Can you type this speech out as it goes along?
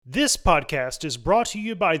This podcast is brought to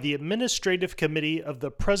you by the Administrative Committee of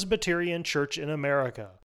the Presbyterian Church in America,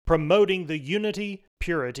 promoting the unity,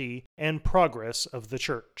 purity, and progress of the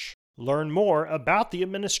Church. Learn more about the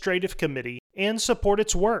Administrative Committee and support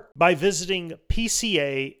its work by visiting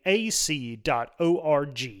pcaac.org.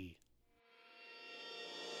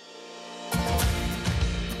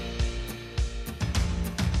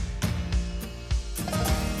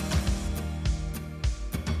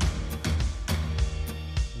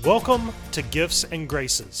 Welcome to Gifts and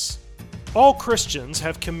Graces. All Christians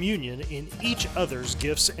have communion in each other's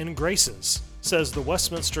gifts and graces, says the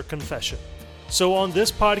Westminster Confession. So on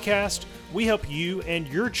this podcast, we help you and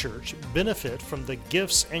your church benefit from the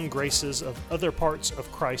gifts and graces of other parts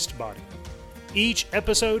of Christ's body. Each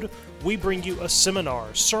episode, we bring you a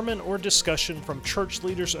seminar, sermon, or discussion from church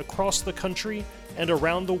leaders across the country and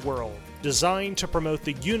around the world, designed to promote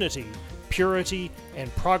the unity, purity,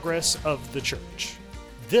 and progress of the church.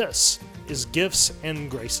 This is Gifts and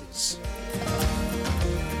Graces.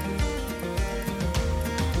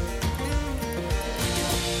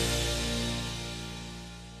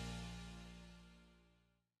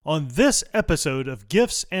 On this episode of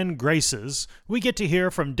Gifts and Graces, we get to hear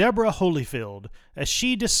from Deborah Holyfield as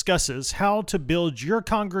she discusses how to build your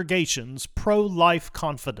congregation's pro-life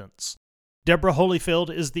confidence. Deborah Holyfield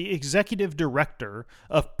is the Executive Director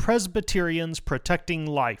of Presbyterians Protecting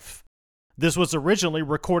Life. This was originally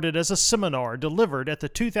recorded as a seminar delivered at the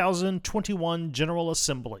 2021 General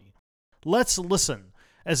Assembly. Let's listen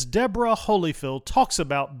as Deborah Holyfield talks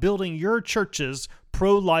about building your church's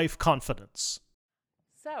pro-life confidence.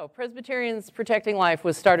 So, Presbyterians Protecting Life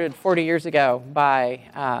was started 40 years ago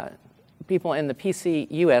by people in the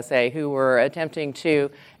PCUSA who were attempting to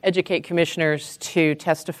educate commissioners to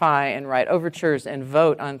testify and write overtures and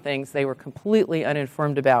vote on things they were completely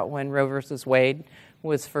uninformed about when Roe v. Wade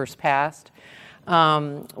was first passed.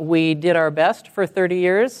 We did our best for 30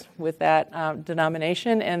 years with that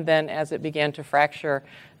denomination, and then as it began to fracture,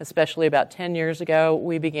 especially about 10 years ago,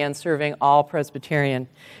 we began serving all Presbyterian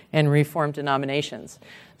and Reformed denominations.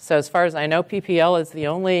 So as far as I know, PPL is the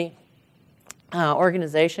only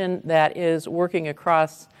organization that is working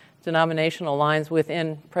across denominational lines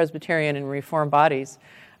within Presbyterian and Reformed bodies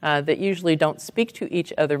that usually don't speak to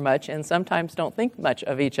each other much and sometimes don't think much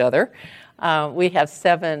of each other. We have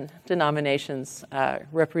 7 denominations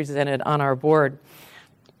represented on our board.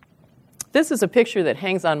 This is a picture that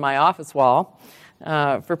hangs on my office wall.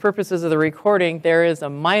 For purposes of the recording, there is a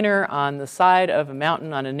miner on the side of a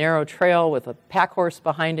mountain on a narrow trail with a pack horse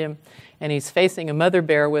behind him, and he's facing a mother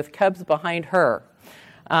bear with cubs behind her.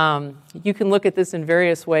 You can look at this in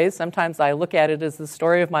various ways. Sometimes I look at it as the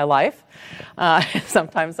story of my life.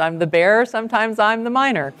 Sometimes I'm the bear, sometimes I'm the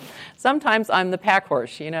miner. Sometimes I'm the pack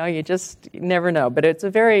horse. You just never know. But it's a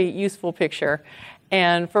very useful picture.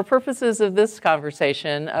 And for purposes of this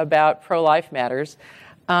conversation about pro-life matters,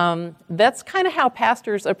 that's kind of how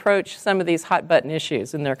pastors approach some of these hot-button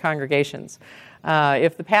issues in their congregations.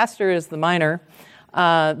 If the pastor is the miner,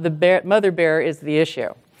 the mother bear is the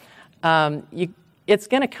issue. It's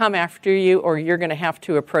going to come after you, or you're going to have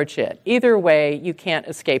to approach it. Either way, you can't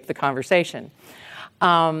escape the conversation.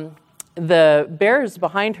 The bears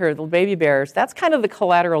behind her, the baby bears, that's kind of the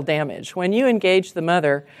collateral damage. When you engage the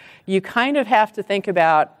mother, you kind of have to think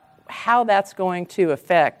about how that's going to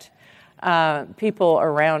affect people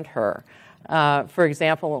around her. For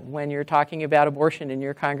example, when you're talking about abortion in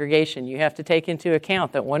your congregation, you have to take into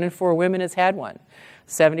account that 1 in 4 women has had one.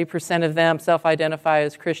 70% of them self-identify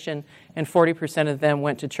as Christian, and 40% of them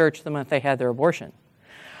went to church the month they had their abortion.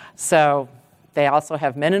 So they also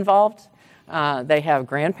have men involved. They have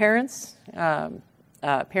grandparents,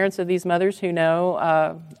 parents of these mothers who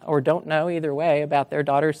know or don't know, either way, about their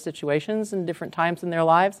daughters' situations in different times in their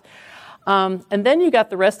lives. And then you got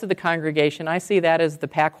the rest of the congregation. I see that as the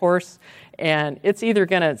pack horse, and it's either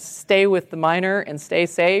going to stay with the miner and stay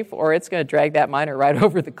safe, or it's going to drag that miner right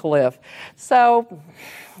over the cliff. So,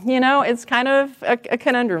 it's kind of a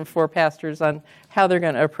conundrum for pastors on how they're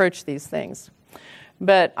going to approach these things.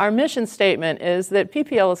 But our mission statement is that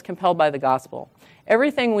PPL is compelled by the gospel.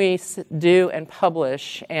 Everything we do and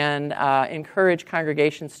publish and encourage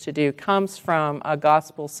congregations to do comes from a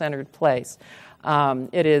gospel-centered place.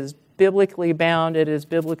 It is biblically bound, it is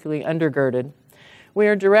biblically undergirded. We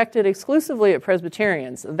are directed exclusively at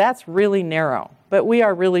Presbyterians. That's really narrow, but we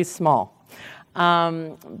are really small.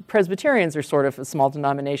 Presbyterians are sort of a small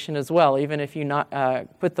denomination as well, even if you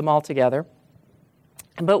put them all together.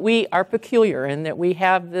 But we are peculiar in that we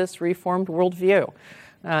have this Reformed worldview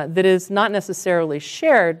that is not necessarily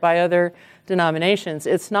shared by other denominations.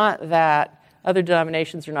 It's not that other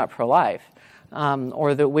denominations are not pro-life.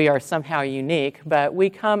 or that we are somehow unique, but we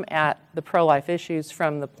come at the pro-life issues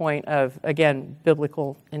from the point of, again,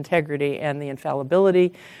 biblical integrity and the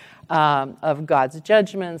infallibility of God's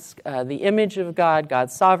judgments, the image of God,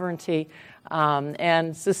 God's sovereignty,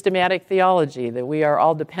 and systematic theology, that we are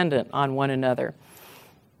all dependent on one another.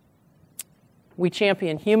 We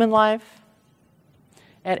champion human life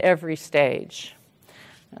at every stage.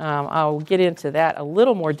 I'll get into that a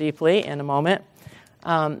little more deeply in a moment.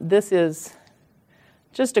 This is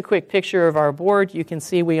just a quick picture of our board. You can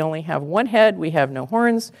see we only have one head. We have no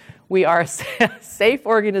horns. We are a safe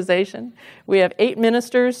organization. We have 8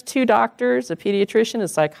 ministers, 2 doctors, a pediatrician, a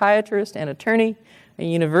psychiatrist, an attorney, a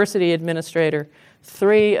university administrator.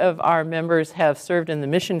 3 of our members have served in the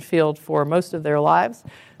mission field for most of their lives.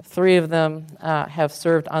 3 of them have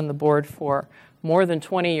served on the board for more than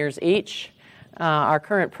 20 years each. Our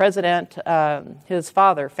current president, his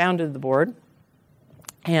father founded the board,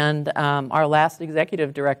 and our last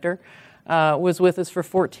executive director was with us for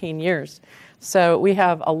 14 years. So we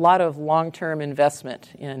have a lot of long-term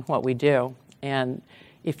investment in what we do. And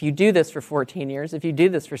if you do this for 14 years, if you do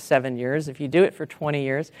this for 7 years, if you do it for 20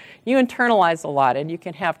 years, you internalize a lot and you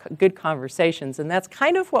can have good conversations. And that's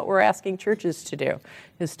kind of what we're asking churches to do,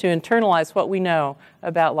 is to internalize what we know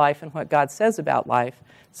about life and what God says about life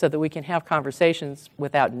so that we can have conversations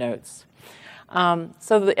without notes.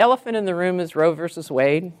 So the elephant in the room is Roe versus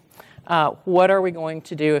Wade. What are we going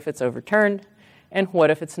to do if it's overturned? And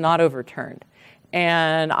what if it's not overturned?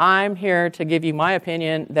 And I'm here to give you my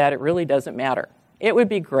opinion that it really doesn't matter. It would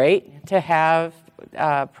be great to have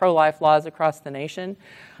pro-life laws across the nation.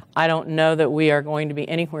 I don't know that we are going to be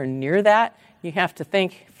anywhere near that. You have to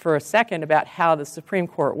think for a second about how the Supreme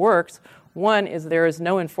Court works. One is there is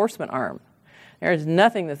no enforcement arm. There is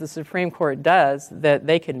nothing that the Supreme Court does that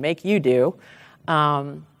they can make you do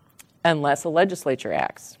unless a legislature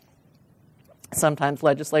acts. Sometimes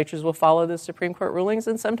legislatures will follow the Supreme Court rulings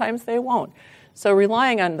and sometimes they won't. So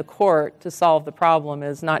relying on the court to solve the problem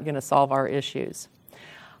is not going to solve our issues.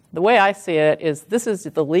 The way I see it is this is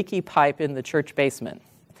the leaky pipe in the church basement.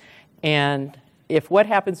 And if what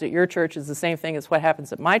happens at your church is the same thing as what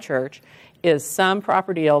happens at my church, is some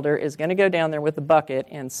property elder is going to go down there with a bucket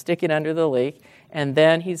and stick it under the leak, and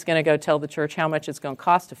then he's going to go tell the church how much it's going to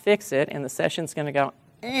cost to fix it, and the session's going to go,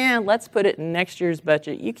 let's put it in next year's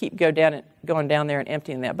budget. You keep going down there and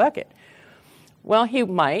emptying that bucket. Well, he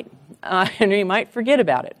might, and he might forget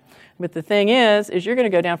about it. But the thing is you're going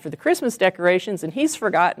to go down for the Christmas decorations, and he's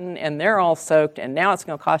forgotten, and they're all soaked, and now it's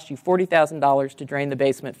going to cost you $40,000 to drain the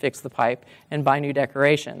basement, fix the pipe, and buy new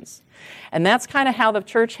decorations. And that's kind of how the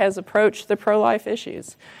church has approached the pro-life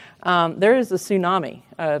issues. There is a tsunami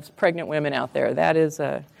of pregnant women out there. That is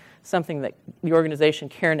something that the organization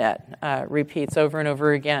CareNet repeats over and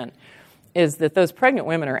over again, is that those pregnant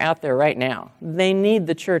women are out there right now. They need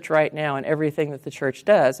the church right now and everything that the church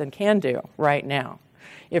does and can do right now.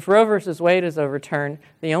 If Roe versus Wade is overturned,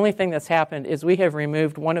 the only thing that's happened is we have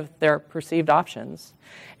removed one of their perceived options.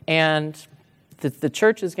 And the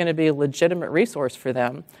church is going to be a legitimate resource for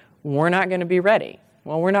them. We're not going to be ready.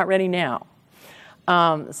 Well, we're not ready now.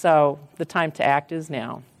 So the time to act is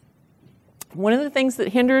now. One of the things that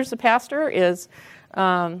hinders a pastor is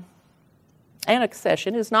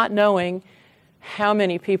annexation, is not knowing how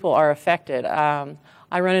many people are affected. I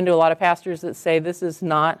run into a lot of pastors that say this is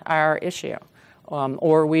not our issue.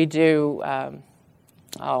 Or we do,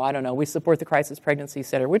 we support the Crisis Pregnancy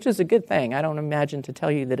Center, which is a good thing. I don't imagine to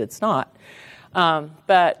tell you that it's not.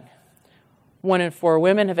 But 1 in 4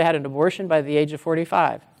 women have had an abortion by the age of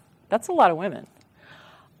 45. That's a lot of women.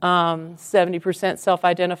 70%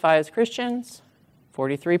 self-identify as Christians.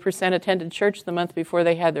 43% attended church the month before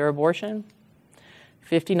they had their abortion.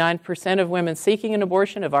 59% of women seeking an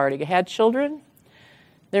abortion have already had children.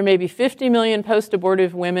 There may be 50 million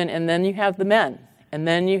post-abortive women, and then you have the men. And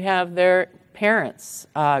then you have their parents,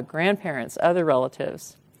 grandparents, other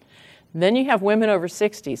relatives. Then you have women over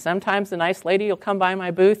 60. Sometimes a nice lady will come by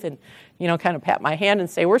my booth and, kind of pat my hand and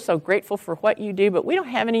say, we're so grateful for what you do, but we don't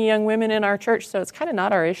have any young women in our church, so it's kind of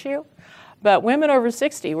not our issue. But women over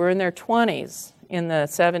 60 were in their 20s in the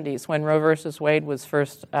 70s when Roe versus Wade was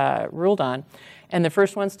first ruled on, and the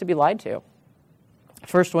first ones to be lied to.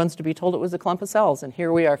 First ones to be told it was a clump of cells. And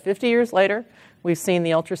here we are 50 years later. We've seen the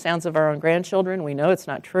ultrasounds of our own grandchildren. We know it's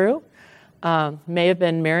not true. May have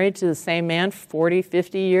been married to the same man 40,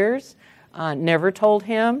 50 years. Never told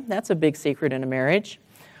him. That's a big secret in a marriage.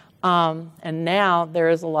 And now there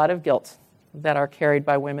is a lot of guilt that are carried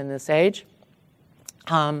by women this age.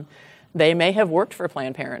 They may have worked for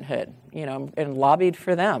Planned Parenthood, and lobbied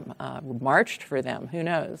for them, marched for them, who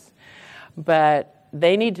knows. But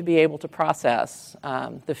they need to be able to process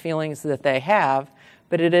the feelings that they have,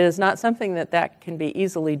 but it is not something that can be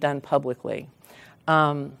easily done publicly.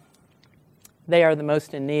 They are the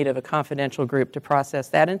most in need of a confidential group to process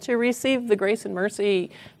that and to receive the grace and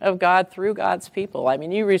mercy of God through God's people. I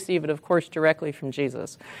mean, you receive it, of course, directly from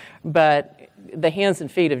Jesus, but the hands and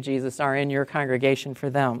feet of Jesus are in your congregation for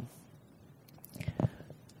them.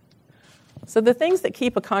 So the things that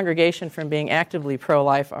keep a congregation from being actively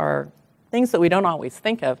pro-life are things that we don't always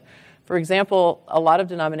think of. For example, a lot of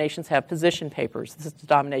denominations have position papers. This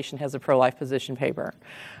denomination has a pro-life position paper.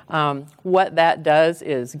 What that does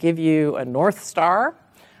is give you a North Star.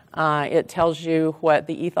 It tells you what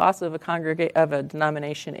the ethos of a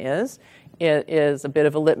denomination is. It is a bit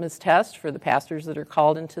of a litmus test for the pastors that are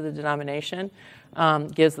called into the denomination.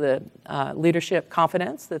 Gives the leadership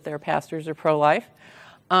confidence that their pastors are pro-life.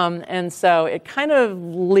 And so it kind of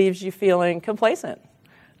leaves you feeling complacent.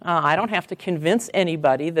 I don't have to convince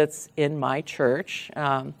anybody that's in my church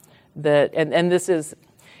and this is,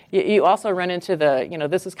 you also run into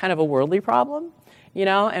this is kind of a worldly problem,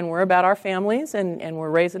 and we're about our families and we're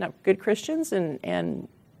raising up good Christians and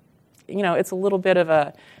it's a little bit of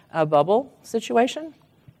a bubble situation.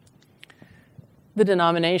 The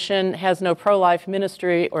denomination has no pro-life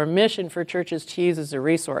ministry or mission for churches to use as a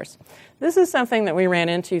resource. This is something that we ran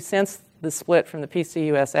into since the split from the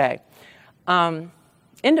PCUSA.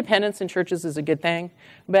 Independence in churches is a good thing,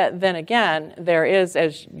 but then again, there is,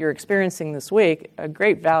 as you're experiencing this week, a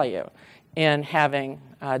great value in having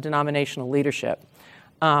denominational leadership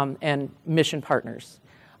and mission partners.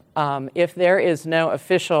 If there is no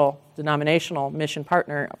official denominational mission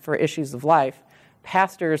partner for issues of life,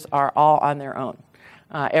 pastors are all on their own.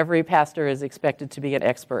 Every pastor is expected to be an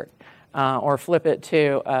expert, or flip it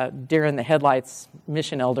to deer in the headlights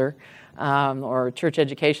mission elder or church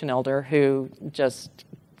education elder who just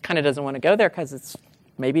kind of doesn't want to go there because it's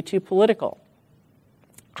maybe too political.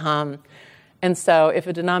 And so if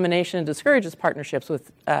a denomination discourages partnerships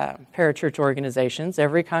with parachurch organizations,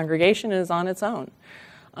 every congregation is on its own.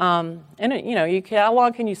 How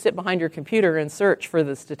long can you sit behind your computer and search for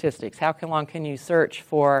the statistics? How long can you search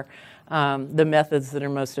for the methods that are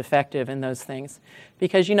most effective in those things?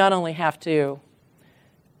 Because you not only have to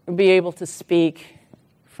be able to speak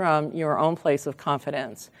from your own place of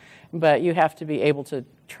confidence, but you have to be able to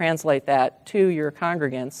translate that to your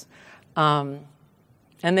congregants, and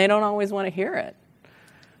they don't always want to hear it.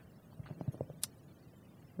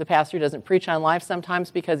 The pastor doesn't preach on life sometimes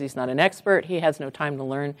because he's not an expert, he has no time to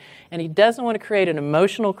learn, and he doesn't want to create an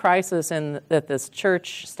emotional crisis that this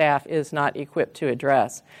church staff is not equipped to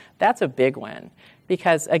address. That's a big win,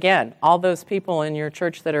 because again, all those people in your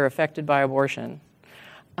church that are affected by abortion,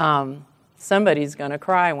 somebody's going to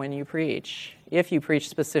cry when you preach, if you preach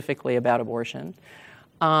specifically about abortion.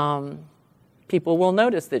 People will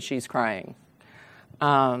notice that she's crying.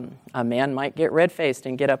 A man might get red-faced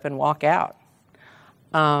and get up and walk out.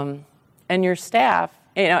 And your staff,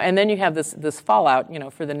 and then you have this fallout,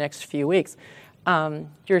 for the next few weeks.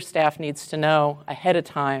 Your staff needs to know ahead of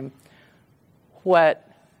time what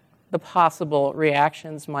the possible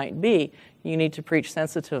reactions might be. You need to preach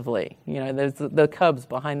sensitively. There's the cubs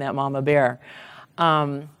behind that mama bear.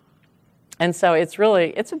 And so it's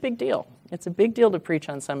a big deal. It's a big deal to preach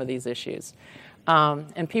on some of these issues.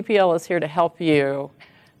 And PPL is here to help you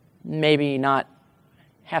maybe not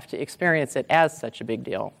have to experience it as such a big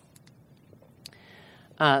deal.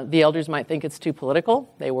 The elders might think it's too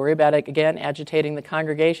political. They worry about it, again, agitating the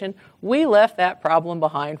congregation. We left that problem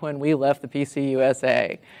behind when we left the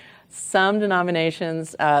PCUSA. Some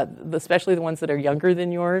denominations, especially the ones that are younger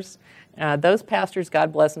than yours, those pastors,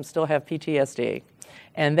 God bless them, still have PTSD.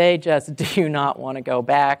 And they just do not want to go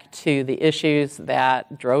back to the issues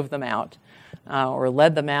that drove them out or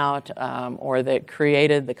led them out or that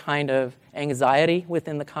created the kind of anxiety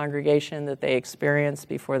within the congregation that they experienced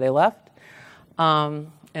before they left.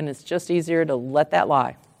 And it's just easier to let that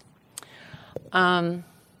lie.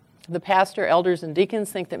 The pastor, elders, and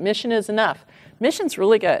deacons think that mission is enough. Mission's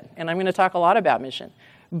really good, and I'm going to talk a lot about mission.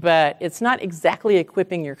 But it's not exactly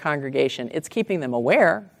equipping your congregation. It's keeping them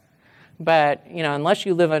aware. But, unless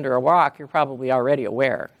you live under a rock, you're probably already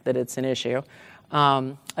aware that it's an issue.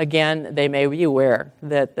 Again, they may be aware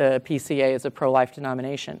that the PCA is a pro-life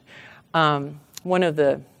denomination. One of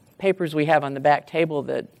the papers we have on the back table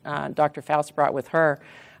that Dr. Faust brought with her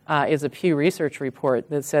is a Pew Research report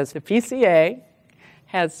that says the PCA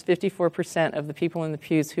has 54% of the people in the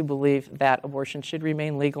pews who believe that abortion should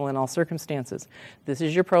remain legal in all circumstances. This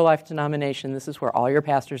is your pro-life denomination. This is where all your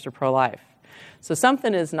pastors are pro-life. So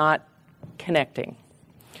something is not connecting.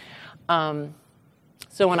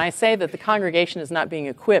 So when I say that the congregation is not being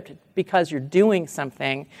equipped because you're doing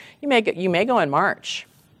something, you may go in March.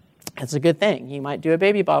 That's a good thing. You might do a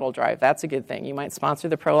baby bottle drive. That's a good thing. You might sponsor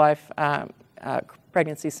the pro-life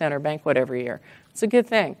pregnancy center banquet every year. It's a good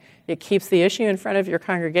thing. It keeps the issue in front of your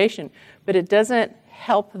congregation, but it doesn't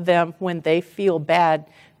help them when they feel bad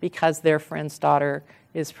because their friend's daughter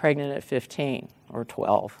is pregnant at 15 or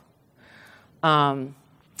 12.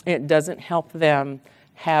 It doesn't help them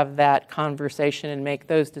have that conversation and make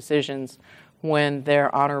those decisions when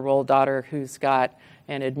their honor-roll daughter, who's got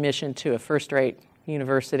an admission to a first-rate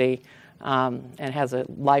university and has a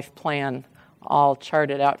life plan all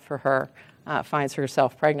charted out for her, finds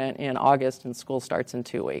herself pregnant in August and school starts in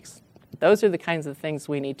 2 weeks. Those are the kinds of things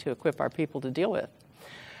we need to equip our people to deal with.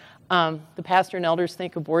 The pastor and elders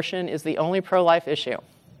think abortion is the only pro-life issue.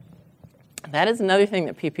 That is another thing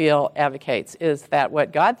that PPL advocates, is that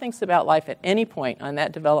what God thinks about life at any point on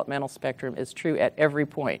that developmental spectrum is true at every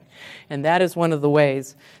point. And that is one of the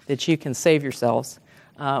ways that you can save yourselves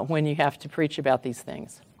when you have to preach about these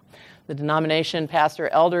things. The denomination, pastor,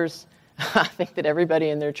 elders, I think that everybody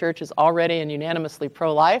in their church is already and unanimously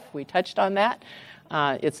pro-life. We touched on that.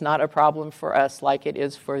 It's not a problem for us like it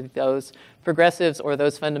is for those progressives or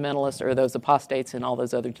those fundamentalists or those apostates in all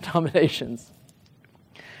those other denominations.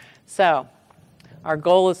 So, our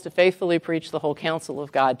goal is to faithfully preach the whole counsel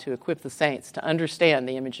of God to equip the saints to understand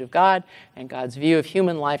the image of God and God's view of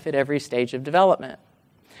human life at every stage of development.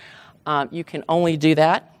 You can only do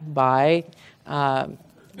that by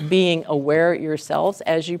being aware yourselves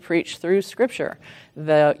as you preach through Scripture.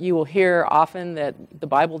 You will hear often that the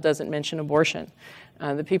Bible doesn't mention abortion.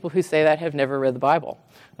 The people who say that have never read the Bible.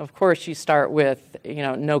 Of course, you start with,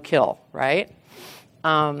 no kill, right?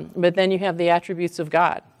 But then you have the attributes of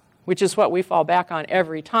God, which is what we fall back on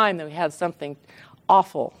every time that we have something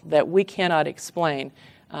awful that we cannot explain,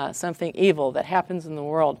 something evil that happens in the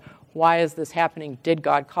world. Why is this happening? Did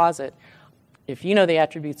God cause it? If you know the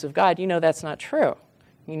attributes of God, you know that's not true.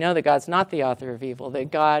 You know that God's not the author of evil,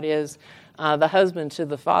 that God is the husband to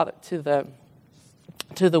the father,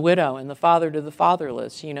 to the widow, and the father to the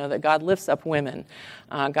fatherless. You know that God lifts up women.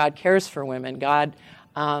 God cares for women. God,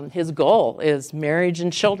 his goal is marriage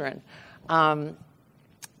and children.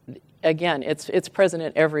 Again, it's present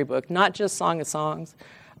in every book, not just Song of Songs.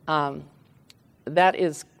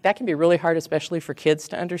 That can be really hard, especially for kids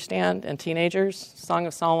to understand and teenagers. Song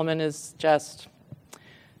of Solomon is just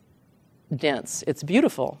dense. It's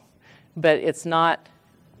beautiful, but it's not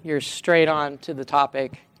you're straight on to the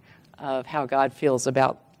topic of how God feels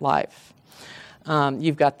about life.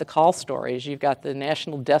 You've got the call stories. You've got the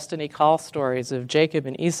national destiny call stories of Jacob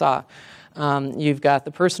and Esau. You've got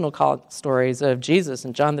the personal call stories of Jesus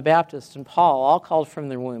and John the Baptist and Paul, all called from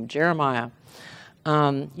the womb, Jeremiah.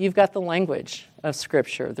 You've got the language of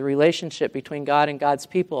Scripture. The relationship between God and God's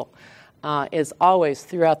people is always,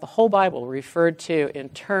 throughout the whole Bible, referred to in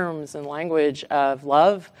terms and language of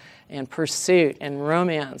love and pursuit and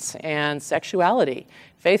romance and sexuality,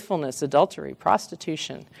 faithfulness, adultery,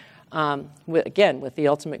 prostitution, with the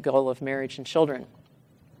ultimate goal of marriage and children.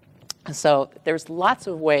 So there's lots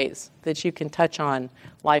of ways that you can touch on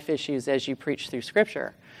life issues as you preach through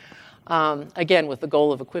Scripture. Again, with the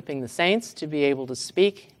goal of equipping the saints to be able to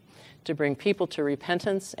speak, to bring people to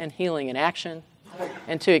repentance and healing and action,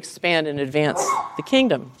 and to expand and advance the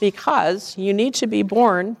kingdom, because you need to be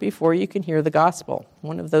born before you can hear the gospel,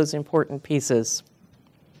 one of those important pieces.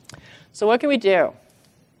 So what can we do?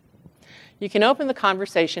 You can open the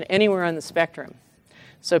conversation anywhere on the spectrum.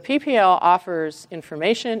 So PPL offers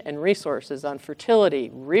information and resources on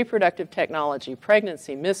fertility, reproductive technology,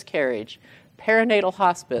 pregnancy, miscarriage, perinatal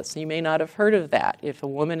hospice. You may not have heard of that if a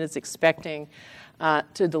woman is expecting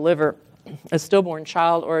to deliver a stillborn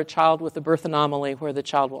child or a child with a birth anomaly where the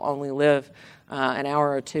child will only live an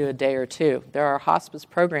hour or two, a day or two. There are hospice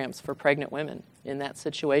programs for pregnant women in that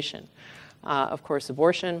situation. Of course,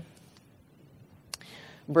 abortion,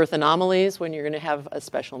 birth anomalies when you're going to have a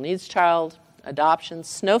special needs child, adoption.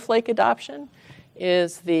 Snowflake adoption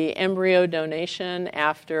is the embryo donation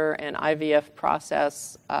after an IVF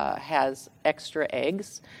process has extra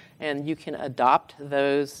eggs, and you can adopt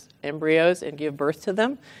those embryos and give birth to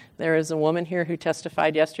them. There is a woman here who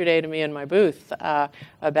testified yesterday to me in my booth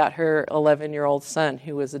about her 11-year-old son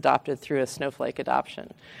who was adopted through a snowflake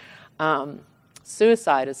adoption.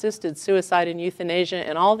 Suicide, assisted suicide and euthanasia,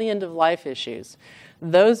 and all the end-of-life issues.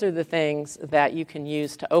 Those are the things that you can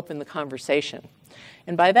use to open the conversation.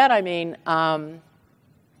 And by that I mean,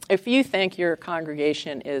 if you think your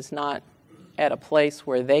congregation is not at a place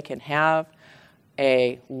where they can have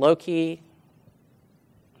a low-key,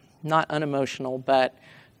 not unemotional, but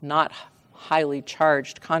not highly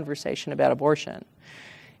charged conversation about abortion,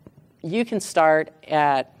 You can start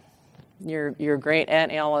at your great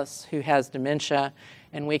Aunt Alice who has dementia,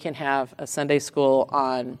 and we can have a Sunday school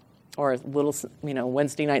on, or a little,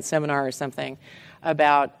 Wednesday night seminar or something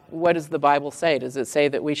about what does the Bible say? Does it say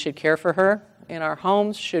that we should care for her in our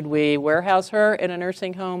homes? Should we warehouse her in a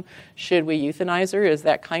nursing home? Should we euthanize her? Is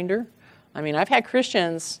that kinder? I mean, I've had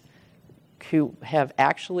Christians who have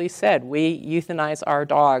actually said, we euthanize our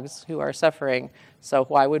dogs who are suffering, so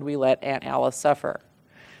why would we let Aunt Alice suffer?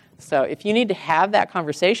 So if you need to have that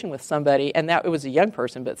conversation with somebody, and that it was a young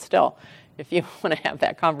person, but still, if you want to have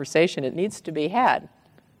that conversation, it needs to be had.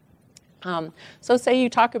 So say you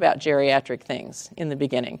talk about geriatric things in the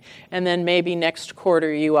beginning, and then maybe next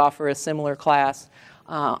quarter you offer a similar class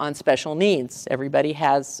on special needs. Everybody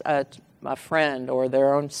has a friend or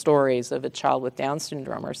their own stories of a child with Down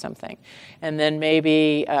syndrome or something. And then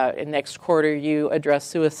maybe next quarter you address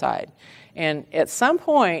suicide. And at some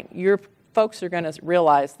point, your folks are going to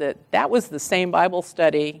realize that that was the same Bible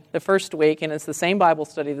study the first week, and it's the same Bible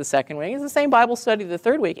study the second week, it's the same Bible study the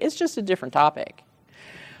third week. It's just a different topic.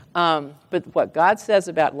 But what God says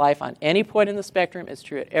about life on any point in the spectrum is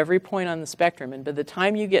true at every point on the spectrum. And by the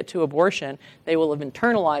time you get to abortion, they will have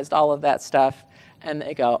internalized all of that stuff, and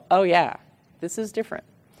they go, oh yeah, this is different.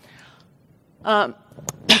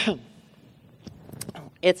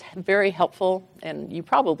 It's very helpful, and you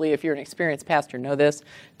probably, if you're an experienced pastor, know this,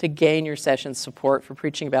 to gain your session's support for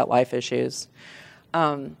preaching about life issues.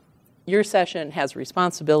 Your session has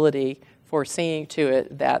responsibility for seeing to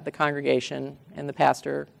it that the congregation and the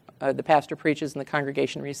pastor preaches and the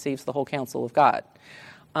congregation receives the whole counsel of God.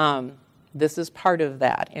 This is part of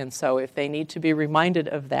that, and so if they need to be reminded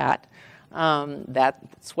of that,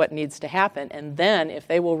 that's what needs to happen. And then if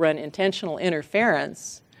they will run intentional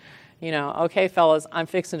interference, okay, fellas, I'm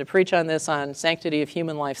fixing to preach on this on Sanctity of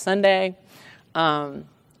Human Life Sunday.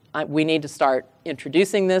 We need to start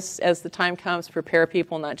introducing this as the time comes, prepare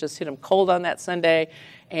people, not just hit them cold on that Sunday.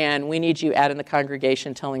 And we need you out in the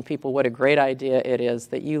congregation telling people what a great idea it is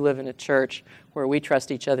that you live in a church where we trust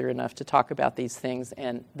each other enough to talk about these things,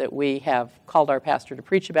 and that we have called our pastor to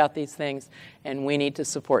preach about these things, and we need to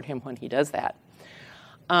support him when he does that.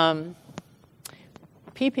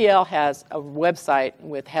 PPL has a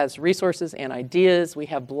website has resources and ideas. We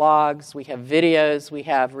have blogs, we have videos, we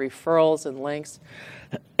have referrals and links.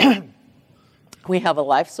 We have a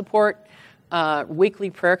life support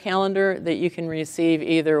weekly prayer calendar that you can receive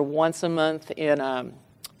either once a month in a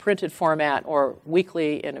printed format or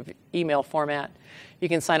weekly in an email format. You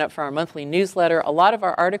can sign up for our monthly newsletter. A lot of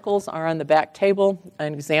our articles are on the back table,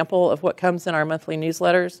 an example of what comes in our monthly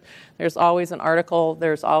newsletters. There's always an article.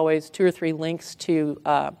 There's always 2 or 3 links to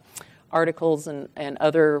articles and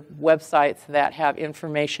other websites that have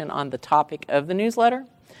information on the topic of the newsletter.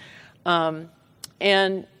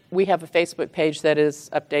 And we have a Facebook page that is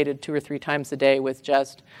updated 2 or 3 times a day with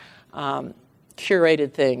just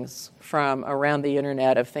curated things from around the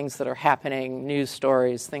internet of things that are happening, news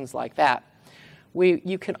stories, things like that.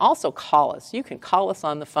 You can also call us. You can call us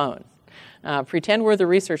on the phone. Pretend we're the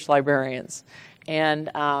research librarians. And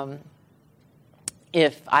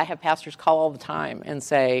if I have pastors call all the time and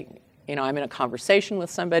say, I'm in a conversation with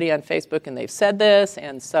somebody on Facebook and they've said this,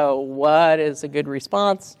 and so what is a good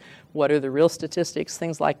response? What are the real statistics?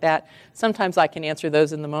 Things like that. Sometimes I can answer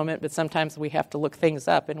those in the moment, but sometimes we have to look things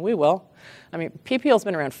up, and we will. I mean, PPL's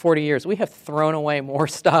been around 40 years. We have thrown away more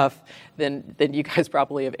stuff than you guys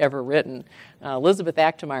probably have ever written. Elizabeth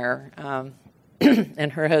Achtemeyer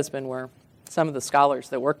and her husband were some of the scholars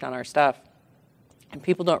that worked on our stuff, and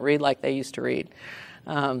people don't read like they used to read.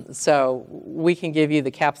 So we can give you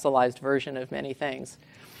the capsulized version of many things.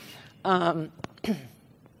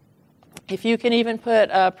 If you can even put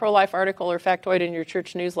a pro-life article or factoid in your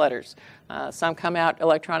church newsletters. Some come out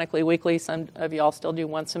electronically weekly. Some of you all still do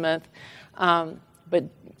once a month. But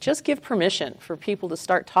just give permission for people to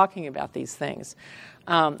start talking about these things.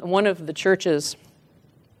 One of the churches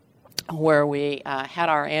where we had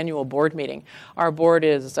our annual board meeting, our board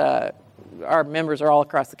is, our members are all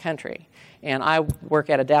across the country. And I work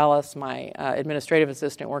out of Dallas. My administrative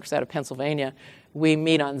assistant works out of Pennsylvania. We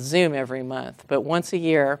meet on Zoom every month. But once a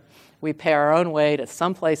year, we pay our own way to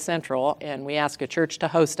someplace central, and we ask a church to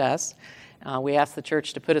host us. We ask the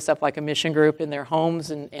church to put us up like a mission group in their homes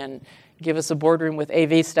and give us a boardroom with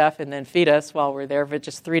AV stuff and then feed us while we're there for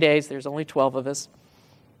just 3 days. There's only 12 of us.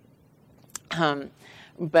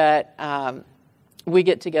 But we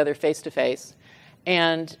get together face-to-face.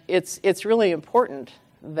 And it's really important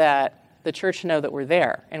that the church know that we're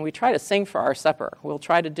there. And we try to sing for our supper. We'll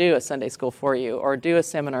try to do a Sunday school for you or do a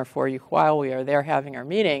seminar for you while we are there having our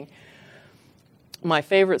meeting. My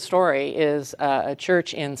favorite story is a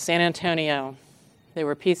church in San Antonio, They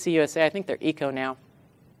were PCUSA. I think they're ECO now.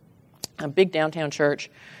 A big downtown church.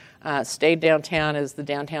 Stayed downtown as the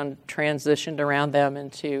downtown transitioned around them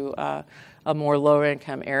into a more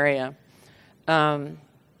lower-income area. And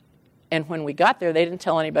when we got there, they didn't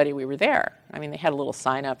tell anybody we were there. I mean, they had a little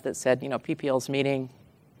sign up that said, PPL's meeting,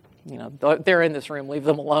 they're in this room, leave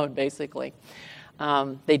them alone, basically.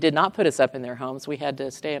 They did not put us up in their homes. We had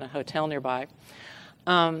to stay in a hotel nearby.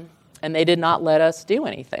 And they did not let us do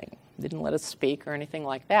anything. They didn't let us speak or anything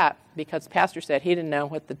like that because the pastor said he didn't know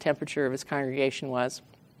what the temperature of his congregation was,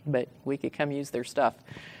 but we could come use their stuff.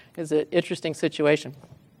 It was an interesting situation.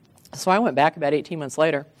 So I went back about 18 months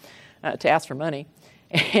later to ask for money.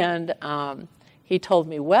 And he told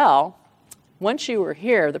me, well, once you were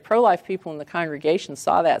here, the pro-life people in the congregation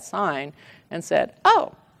saw that sign and said,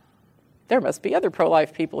 oh, there must be other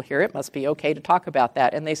pro-life people here. It must be okay to talk about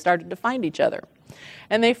that. And they started to find each other.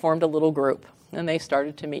 And they formed a little group. And they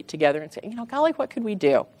started to meet together and say, golly, what could we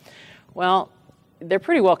do? Well, they're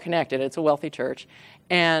pretty well connected. It's a wealthy church.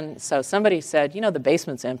 And so somebody said, the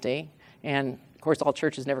basement's empty. And, of course, all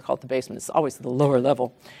churches never call it the basement. It's always the lower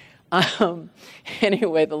level.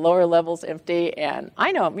 Anyway, the lower level's empty, and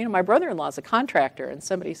I know, my brother-in-law's a contractor, and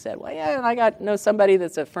somebody said, well, yeah, and I know somebody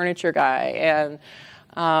that's a furniture guy, and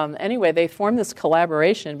anyway, they formed this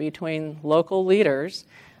collaboration between local leaders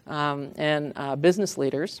and business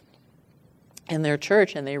leaders in their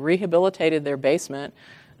church, and they rehabilitated their basement.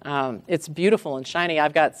 It's beautiful and shiny.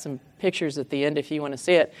 I've got some pictures at the end if you want to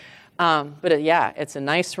see it, but it's a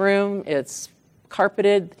nice room. It's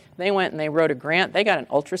carpeted. They went and they wrote a grant. They got an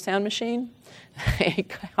ultrasound machine. They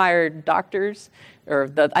hired doctors,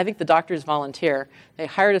 I think the doctors volunteer. They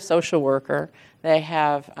hired a social worker. They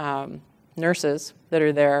have nurses that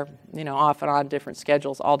are there, off and on different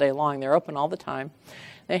schedules all day long. They're open all the time.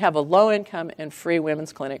 They have a low-income and free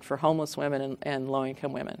women's clinic for homeless women and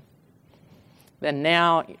low-income women. Then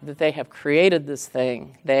now that they have created this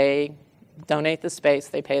thing, they donate the space,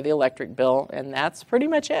 they pay the electric bill, and that's pretty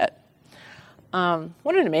much it.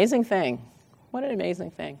 What an amazing thing. What an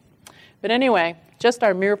amazing thing. But anyway, just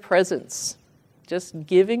our mere presence, just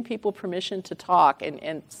giving people permission to talk,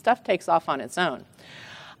 and stuff takes off on its own.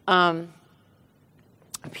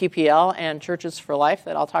 PPL and Churches for Life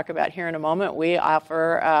that I'll talk about here in a moment, we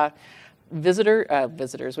offer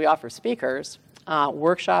visitors, we offer speakers,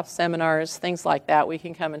 workshops, seminars, things like that. We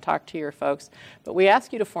can come and talk to your folks. But we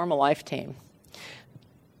ask you to form a life team.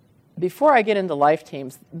 Before I get into life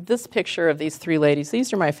teams, this picture of these three ladies,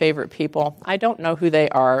 these are my favorite people. I don't know who they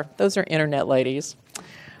are. Those are internet ladies.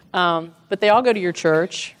 But they all go to your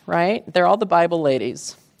church, right? They're all the Bible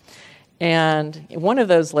ladies. And one of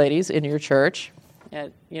those ladies in your church,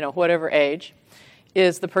 at whatever age,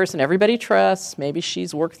 is the person everybody trusts. Maybe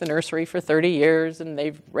she's worked the nursery for 30 years, and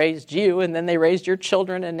they've raised you, and then they raised your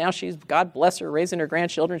children, and now she's, God bless her, raising her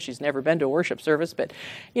grandchildren. She's never been to a worship service, but,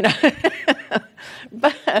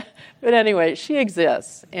 but anyway, she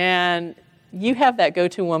exists. And you have that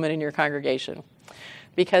go-to woman in your congregation.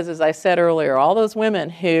 Because as I said earlier, all those women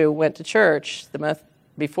who went to church the month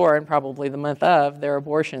before and probably the month of their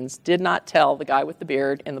abortions did not tell the guy with the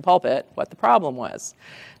beard in the pulpit what the problem was.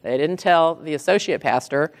 They didn't tell the associate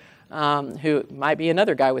pastor, who might be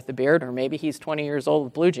another guy with the beard, or maybe he's 20 years old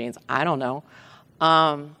with blue jeans. I don't know.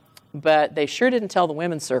 But they sure didn't tell the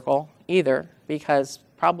women's circle either, because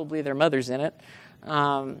probably their mother's in it.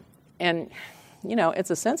 And, it's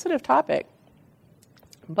a sensitive topic.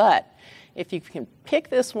 But if you can pick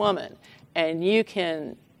this woman and you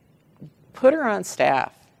can put her on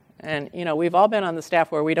staff, and, we've all been on the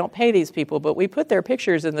staff where we don't pay these people, but we put their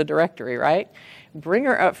pictures in the directory, right? Bring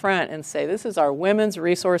her up front and say, this is our women's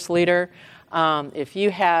resource leader. If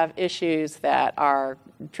you have issues that are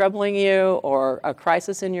troubling you, or a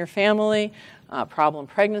crisis in your family, problem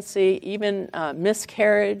pregnancy, even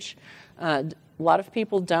miscarriage, a lot of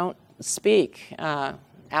people don't speak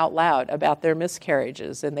out loud about their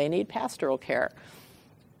miscarriages, and they need pastoral care.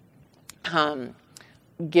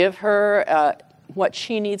 Give her what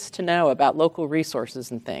she needs to know about local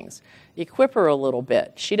resources and things. Equip her a little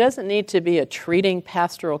bit. She doesn't need to be a treating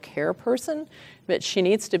pastoral care person, but she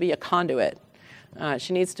needs to be a conduit.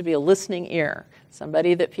 She needs to be a listening ear,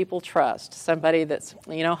 somebody that people trust, somebody that's,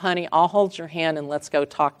 honey, I'll hold your hand and let's go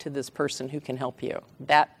talk to this person who can help you.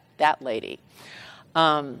 That lady.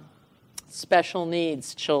 Special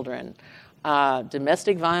needs children,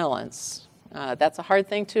 domestic violence. That's a hard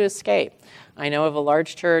thing to escape. I know of a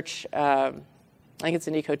large church, I think it's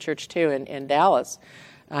an Eco Church too, in Dallas.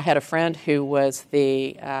 I had a friend who was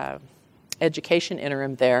the education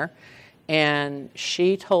interim there, and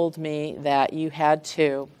she told me that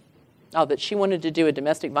that she wanted to do a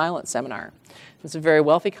domestic violence seminar. It's a very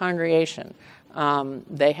wealthy congregation.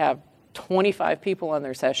 They have 25 people on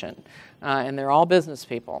their session, and they're all business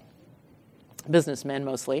people, businessmen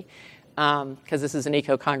mostly, because this is an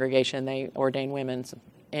eco-congregation. They ordain women.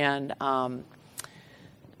 And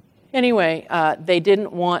anyway, they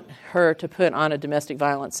didn't want her to put on a domestic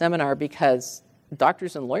violence seminar because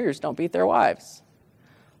doctors and lawyers don't beat their wives.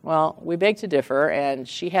 Well, we beg to differ, and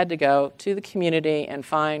she had to go to the community and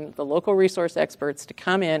find the local resource experts to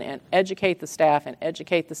come in and educate the staff and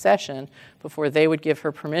educate the session before they would give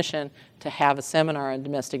her permission to have a seminar on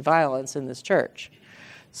domestic violence in this church.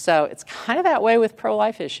 So it's kind of that way with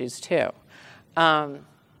pro-life issues, too.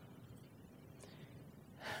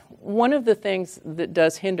 One of the things that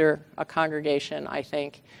does hinder a congregation, I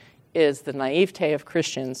think, is the naivete of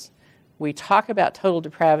Christians. We talk about total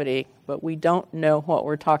depravity, but we don't know what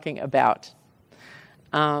we're talking about.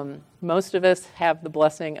 Most of us have the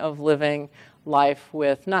blessing of living life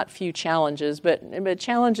with not few challenges, but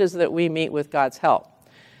challenges that we meet with God's help.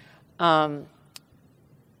 There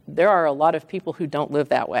are a lot of people who don't live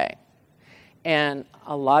that way. And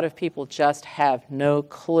a lot of people just have no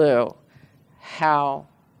clue how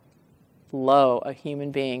low a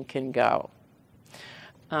human being can go.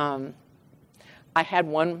 I had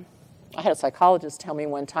a psychologist tell me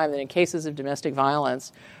one time that in cases of domestic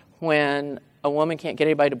violence, when a woman can't get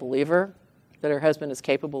anybody to believe her that her husband is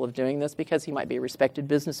capable of doing this because he might be a respected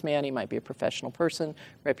businessman, he might be a professional person,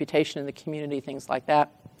 reputation in the community, things like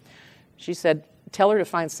that. She said, tell her to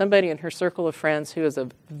find somebody in her circle of friends who is a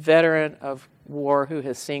veteran of war, who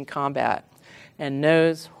has seen combat and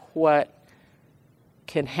knows what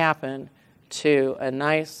can happen to a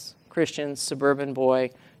nice Christian suburban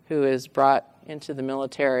boy who is brought into the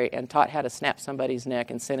military and taught how to snap somebody's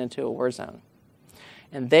neck and sent into a war zone.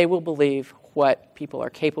 And they will believe what people are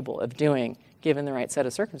capable of doing given the right set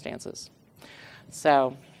of circumstances.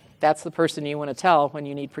 So that's the person you want to tell when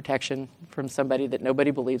you need protection from somebody that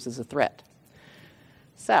nobody believes is a threat.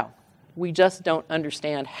 So we just don't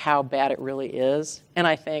understand how bad it really is. And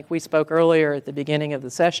I think we spoke earlier at the beginning of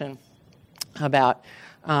the session about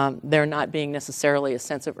there not being necessarily a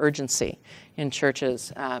sense of urgency in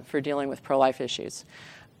churches for dealing with pro-life issues.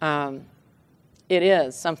 It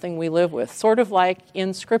is something we live with, sort of like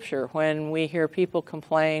in Scripture when we hear people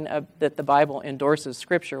complain that the Bible endorses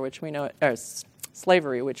Scripture, which we know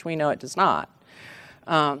slavery, which we know it does not.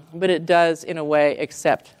 But it does, in a way,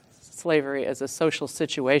 accept slavery as a social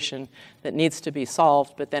situation that needs to be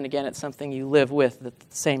solved, but then again, it's something you live with at the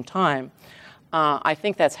same time. I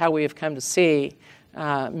think that's how we have come to see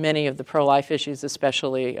many of the pro-life issues,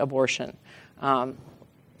 especially abortion.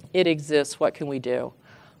 It exists. What can we do?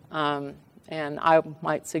 And I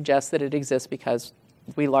might suggest that it exists because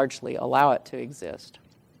we largely allow it to exist,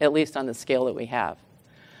 at least on the scale that we have.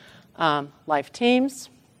 Life teams.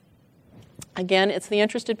 Again, it's the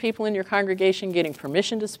interested people in your congregation getting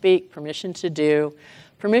permission to speak, permission to do,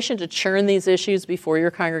 permission to churn these issues before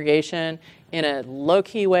your congregation in a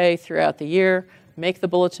low-key way throughout the year, make the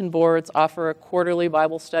bulletin boards, offer a quarterly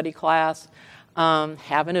Bible study class,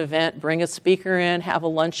 have an event, bring a speaker in, have a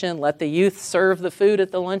luncheon, let the youth serve the food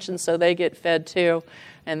at the luncheon so they get fed too,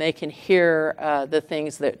 and they can hear the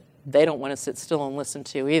things that they don't want to sit still and listen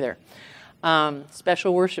to either.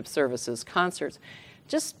 Special worship services, concerts,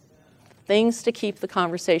 just things to keep the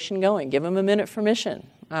conversation going. Give them a minute for mission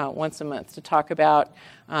once a month to talk about,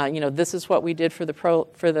 this is what we did for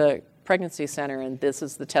the pregnancy center, and this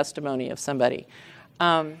is the testimony of somebody.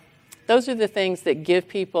 Those are the things that give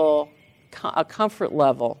people a comfort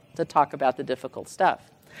level to talk about the difficult stuff.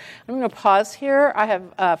 I'm going to pause here. I have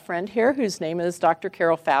a friend here whose name is Dr.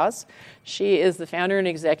 Carol Faust. She is the founder and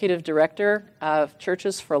executive director of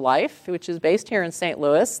Churches for Life, which is based here in St.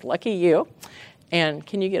 Louis. Lucky you. And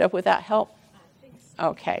can you get up without help?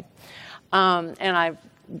 Okay. And I've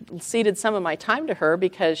ceded some of my time to her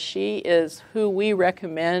because she is who we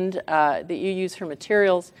recommend that you use her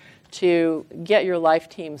materials to get your life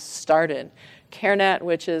team started. CareNet,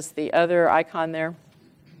 which is the other icon there,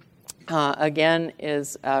 again,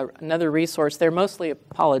 is another resource. They're mostly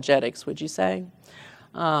apologetics, would you say,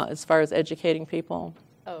 as far as educating people?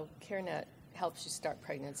 Oh, CareNet helps you start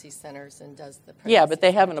pregnancy centers and does the pregnancy. Yeah, but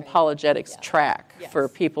they have an training. apologetics track for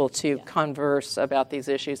people to converse about these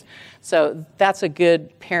issues. So that's a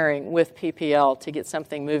good pairing with PPL to get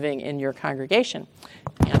something moving in your congregation.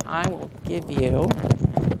 And I will give you,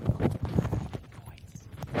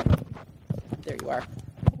 there you are.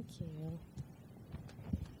 Thank you.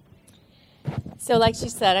 So like she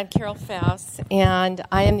said, I'm Carol Faust, and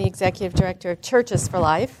I am the executive director of Churches for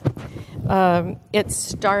Life. It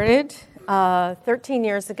started 13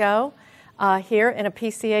 years ago here in a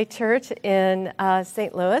PCA church in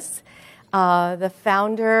St. Louis. The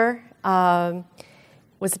founder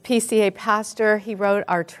was a PCA pastor. He wrote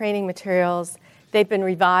our training materials. They've been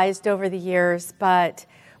revised over the years, but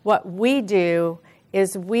what we do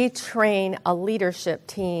is we train a leadership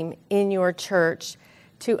team in your church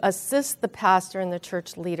to assist the pastor and the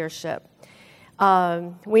church leadership.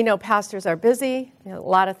 We know pastors are busy, a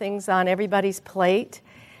lot of things on everybody's plate,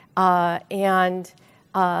 and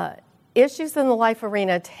issues in the life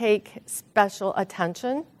arena take special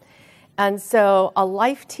attention. And so a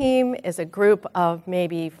life team is a group of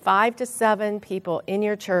maybe 5 to 7 people in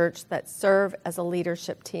your church that serve as a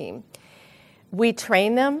leadership team. We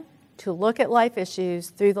train them to look at life issues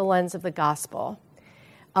through the lens of the gospel.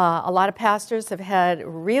 A lot of pastors have had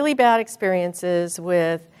really bad experiences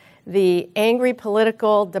with the angry,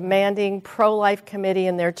 political, demanding, pro-life committee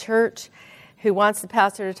in their church who wants the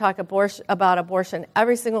pastor to talk about abortion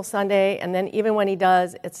every single Sunday, and then even when he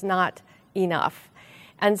does, it's not enough.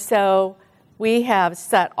 And so we have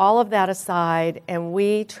set all of that aside, and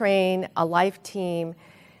we train a life team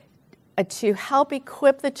to help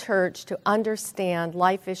equip the church to understand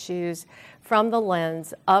life issues from the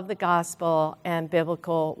lens of the gospel and a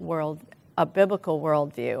biblical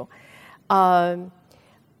worldview.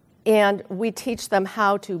 And we teach them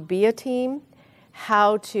how to be a team,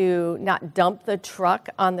 how to not dump the truck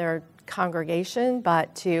on their congregation,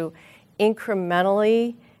 but to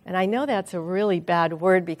incrementally, and I know that's a really bad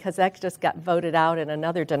word because that just got voted out in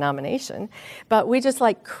another denomination, but we just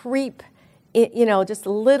like creep, just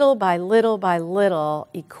little by little by little,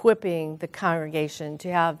 equipping the congregation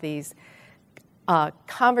to have these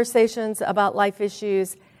conversations about life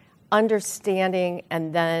issues, understanding,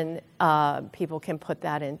 and then people can put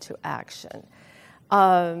that into action.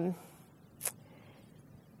 The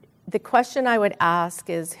question I would ask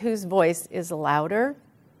is, whose voice is louder?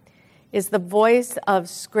 Is the voice of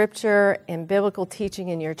Scripture and biblical teaching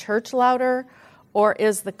in your church louder, or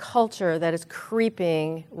is the culture that is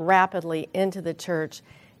creeping rapidly into the church,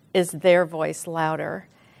 is their voice louder?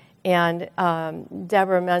 And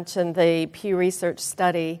Deborah mentioned the Pew Research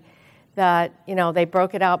study that, they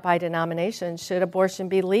broke it out by denomination. Should abortion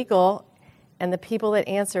be legal? And the people that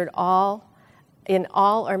answered in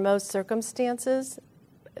all or most circumstances,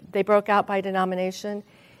 they broke out by denomination.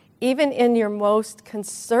 Even in your most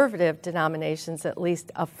conservative denominations, at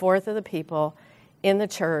least a fourth of the people in the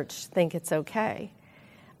church think it's okay.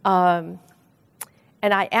 And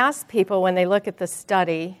I ask people when they look at the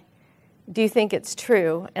study, do you think it's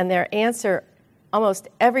true? And their answer almost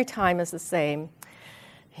every time is the same.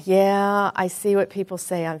 Yeah, I see what people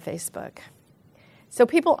say on Facebook. So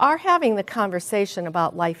people are having the conversation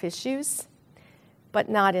about life issues, but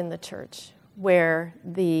not in the church, where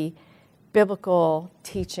the biblical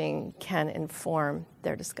teaching can inform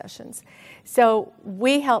their discussions. So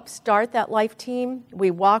we help start that life team.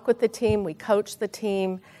 We walk with the team. We coach the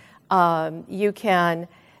team. There's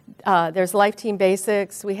Life Team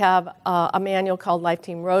Basics. We have a manual called Life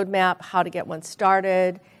Team Roadmap, how to get one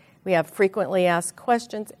started. We have frequently asked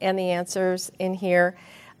questions and the answers in here.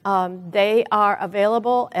 They are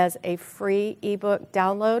available as a free ebook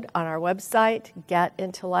download on our website,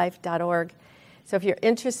 getintolife.org. So if you're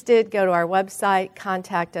interested, go to our website,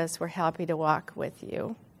 contact us. We're happy to walk with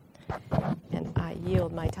you. And I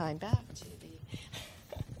yield my time back to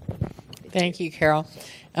the... Thank you, Carol.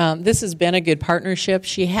 This has been a good partnership.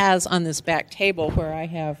 She has on this back table where I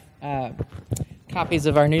have copies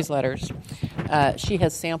of our newsletters. She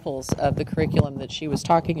has samples of the curriculum that she was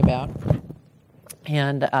talking about.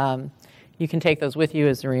 And you can take those with you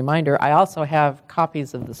as a reminder. I also have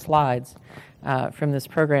copies of the slides from this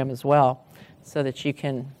program as well, so that you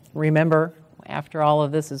can remember after all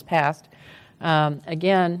of this is passed.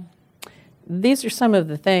 Again, these are some of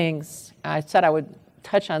the things I said I would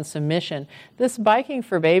touch on submission. This Biking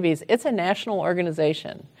for Babies, it's a national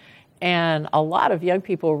organization. And a lot of young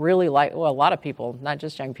people really a lot of people, not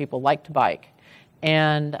just young people, like to bike.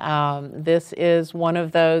 And this is one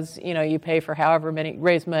of those, you pay for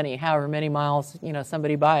raise money, however many miles,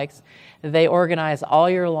 somebody bikes. They organize all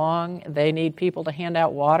year long. They need people to hand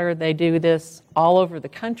out water. They do this all over the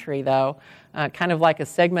country, though, kind of like a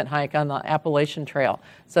segment hike on the Appalachian Trail.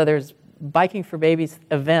 So there's Biking for Babies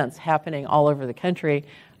events happening all over the country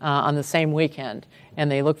on the same weekend.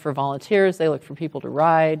 And they look for volunteers. They look for people to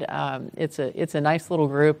ride. It's a nice little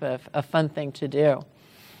group of fun thing to do.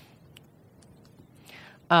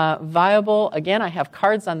 Viable, again, I have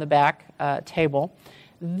cards on the back table.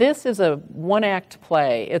 This is a one-act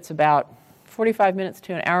play. It's about 45 minutes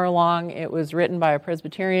to an hour long. It was written by a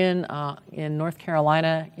Presbyterian in North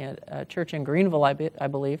Carolina, in a church in Greenville, I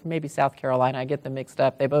believe, maybe South Carolina. I get them mixed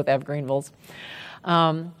up. They both have Greenvilles.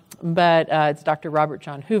 But it's Dr. Robert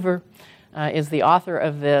John Hoover. is the author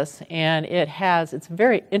of this, and it's a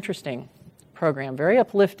very interesting program, very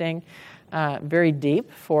uplifting, very deep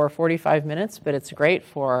for 45 minutes, but it's great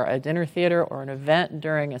for a dinner theater or an event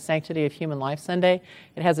during a Sanctity of Human Life Sunday.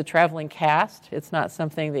 It has a traveling cast. It's not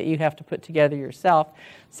something that you have to put together yourself.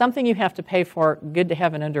 Something you have to pay for. Good to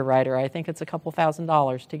have an underwriter. I think it's a couple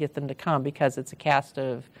 $1,000s to get them to come because it's a cast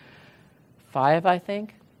of 5, I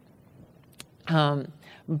think.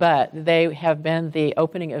 But they have been the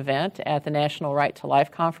opening event at the National Right to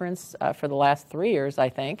Life Conference for the last 3 years, I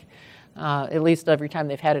think. At least every time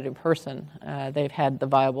they've had it in person, they've had the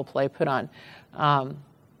Viable play put on. I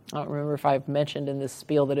don't remember if I've mentioned in this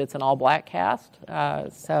spiel that it's an all-black cast,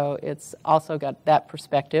 so it's also got that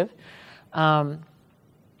perspective. And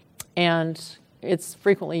it's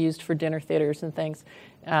frequently used for dinner theaters and things.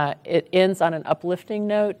 It ends on an uplifting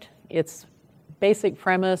note. Its basic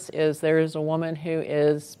premise is there is a woman who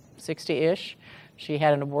is 60-ish. She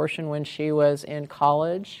had an abortion when she was in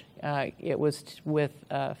college. It was with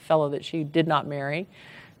a fellow that she did not marry.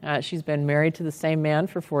 She's been married to the same man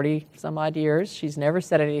for 40 some odd years. She's never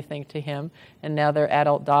said anything to him, and now their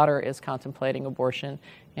adult daughter is contemplating abortion,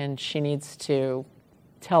 and she needs to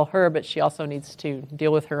tell her, but she also needs to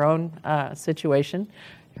deal with her own situation,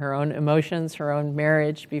 her own emotions, her own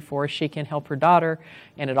marriage before she can help her daughter,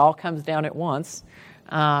 and it all comes down at once.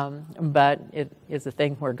 But it is a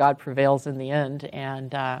thing where God prevails in the end,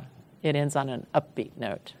 and it ends on an upbeat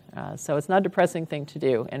note. So it's not a depressing thing to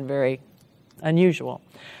do and very unusual.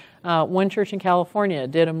 One church in California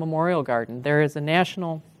did a memorial garden. There is a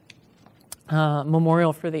national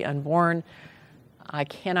memorial for the unborn. I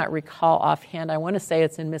cannot recall offhand. I want to say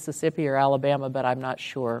it's in Mississippi or Alabama, but I'm not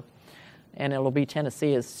sure. And it'll be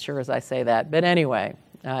Tennessee as sure as I say that. But anyway,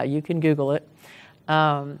 you can Google it.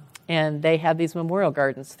 And they have these memorial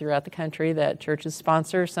gardens throughout the country that churches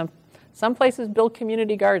sponsor. Some places build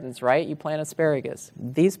community gardens, right? You plant asparagus.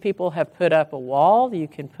 These people have put up a wall. You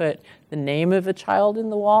can put the name of a child in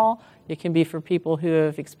the wall. It can be for people who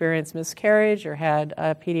have experienced miscarriage or had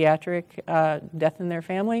a pediatric death in their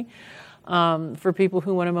family. For people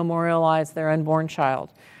who want to memorialize their unborn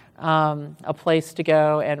child. A place to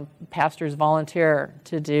go, and pastors volunteer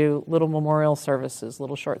to do little memorial services,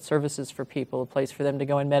 little short services for people, a place for them to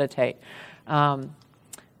go and meditate.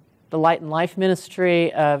 The Light and Life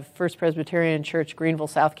Ministry of First Presbyterian Church, Greenville,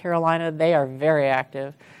 South Carolina, they are very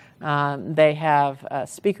active. They have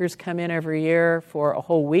speakers come in every year for a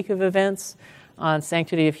whole week of events. On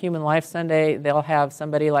Sanctity of Human Life Sunday, they'll have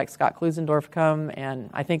somebody like Scott Klusendorf come, and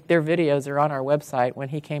I think their videos are on our website when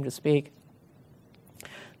he came to speak.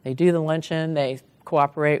 They do the luncheon. They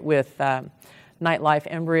cooperate with Nightlife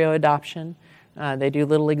Embryo Adoption. They do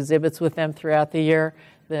little exhibits with them throughout the year.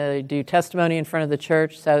 They do testimony in front of the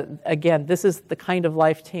church. So again, this is the kind of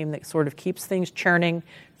life team that sort of keeps things churning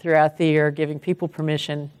throughout the year, giving people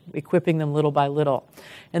permission, equipping them little by little.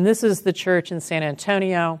 And this is the church in San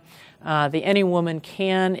Antonio. The Any Woman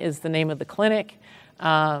Can is the name of the clinic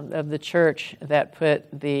of the church that put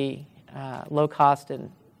the low-cost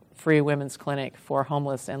and free women's clinic for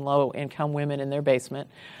homeless and low-income women in their basement.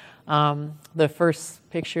 The first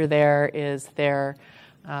picture there is their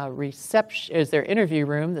reception, is their interview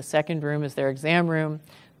room. The second room is their exam room.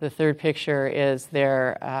 The third picture is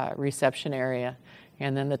their reception area.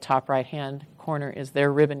 And then the top right-hand corner is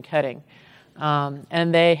their ribbon cutting.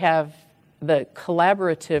 And they have the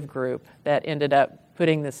collaborative group that ended up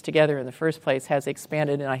putting this together in the first place has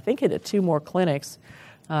expanded, and I think into 2 more clinics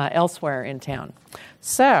elsewhere in town.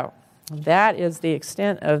 So that is the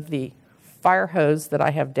extent of the fire hose that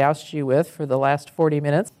I have doused you with for the last 40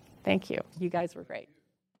 minutes. Thank you. You guys were great.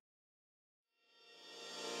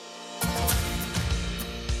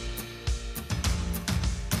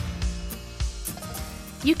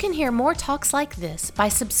 You can hear more talks like this by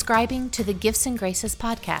subscribing to the Gifts and Graces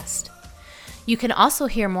podcast. You can also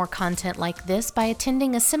hear more content like this by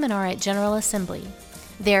attending a seminar at General Assembly.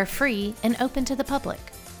 They are free and open to the public.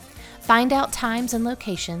 Find out times and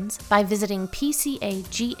locations by visiting pcaga.org.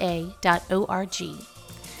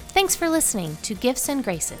 Thanks for listening to Gifts and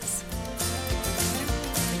Graces.